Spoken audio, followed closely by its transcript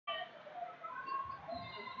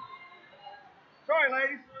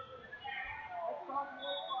ladies.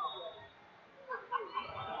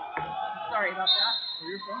 Sorry about that. Oh,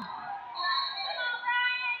 you're fine.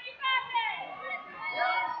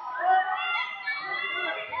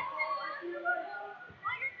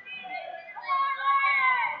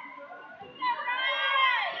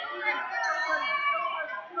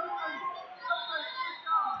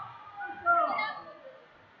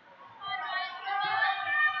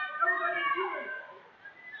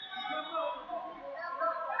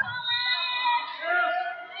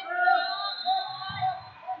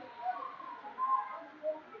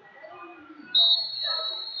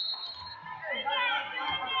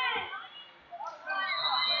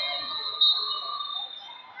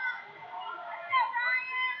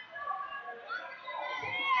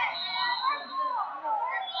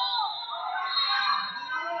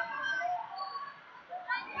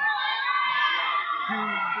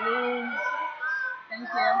 Thank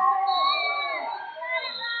you.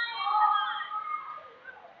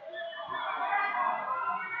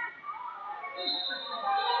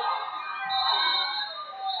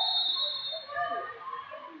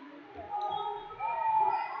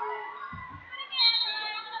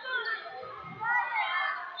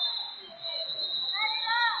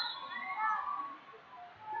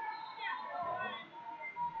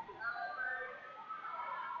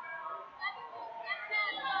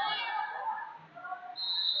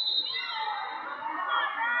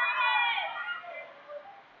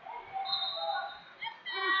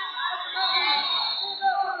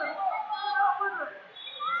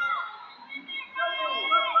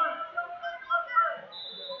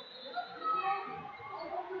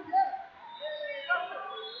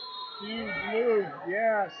 Team blue,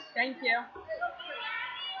 yes. Thank you.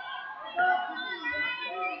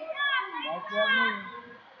 That's what I mean.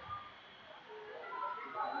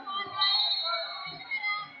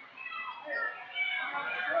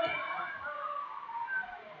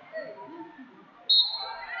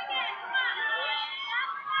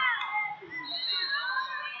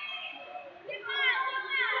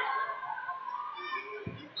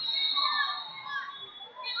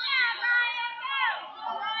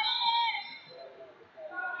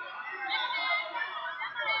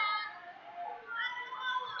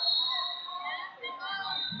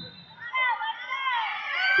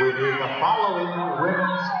 We need the following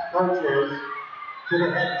women's coaches to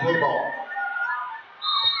the head table.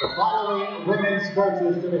 The following women's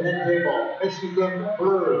coaches to the head table: Michigan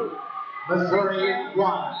blue, Missouri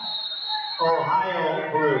 1,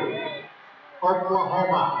 Ohio blue,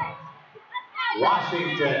 Oklahoma,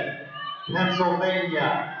 Washington,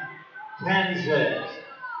 Pennsylvania, Kansas,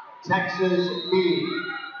 Texas B,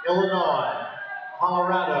 Illinois,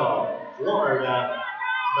 Colorado, Florida,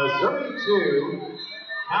 Missouri 2,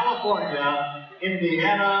 California,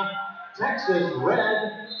 Indiana, Texas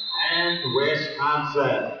Red, and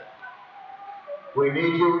Wisconsin. We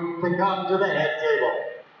need you to come to the head table.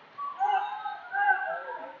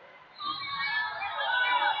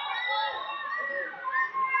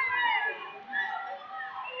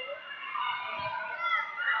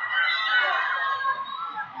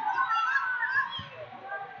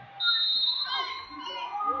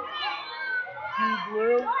 Team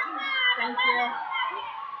blue. Thank you.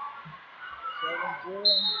 7-0.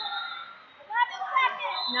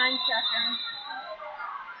 9 seconds.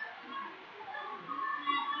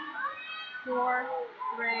 4,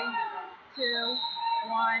 3, 2,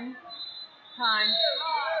 1. Time.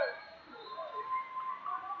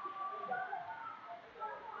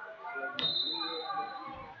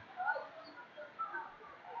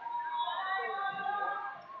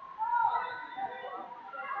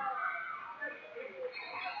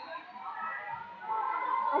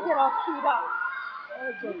 I get all keyed up.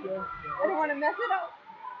 That's okay. I don't want to mess it up.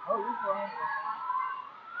 Oh, you're fine.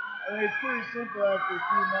 I mean, it's pretty simple after a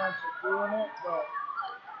few months of doing it, but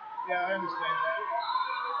yeah, I understand that.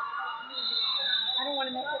 I don't want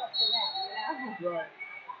to mess it up for them, you know? Right.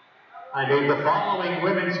 I need the following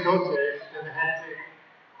women's coaches to the head table.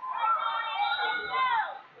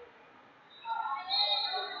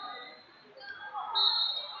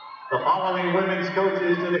 The following women's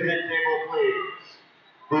coaches to the head table, please.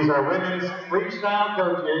 These are women's freestyle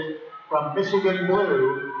coaches from Michigan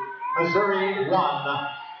Blue, Missouri 1,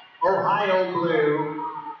 Ohio Blue,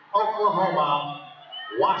 Oklahoma,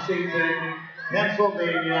 Washington,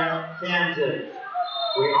 Pennsylvania, Kansas.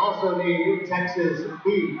 We also need Texas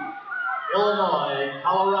B, Illinois,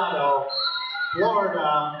 Colorado,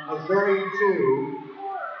 Florida, Missouri 2,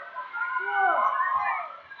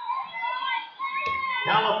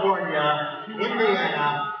 California,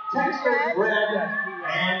 Indiana, Texas Red,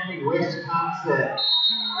 and Wisconsin.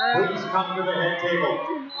 Please come to the head table.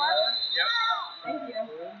 2 more? Yep. Thank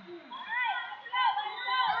you.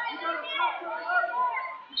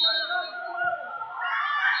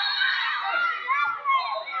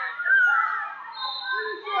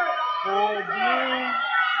 Four blue,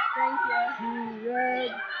 Thank you. 2 red,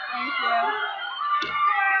 Thank you.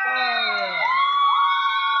 5.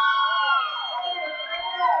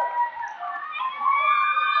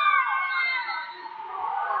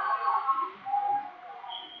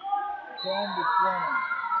 Ten to 20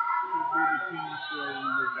 should be the team score when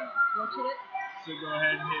we're done. What should it? So go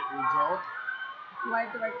ahead and hit result. Do I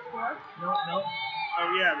have the right score? No. Oh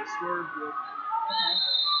yeah, the score is good. Okay.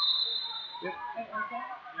 Yep. Okay.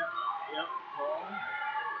 Yep. Call.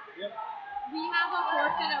 Yep. We have a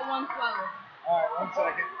forfeit at 112. Alright, 1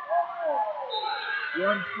 second.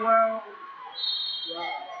 112.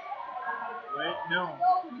 Wait, no.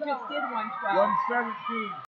 We just did 112. 117.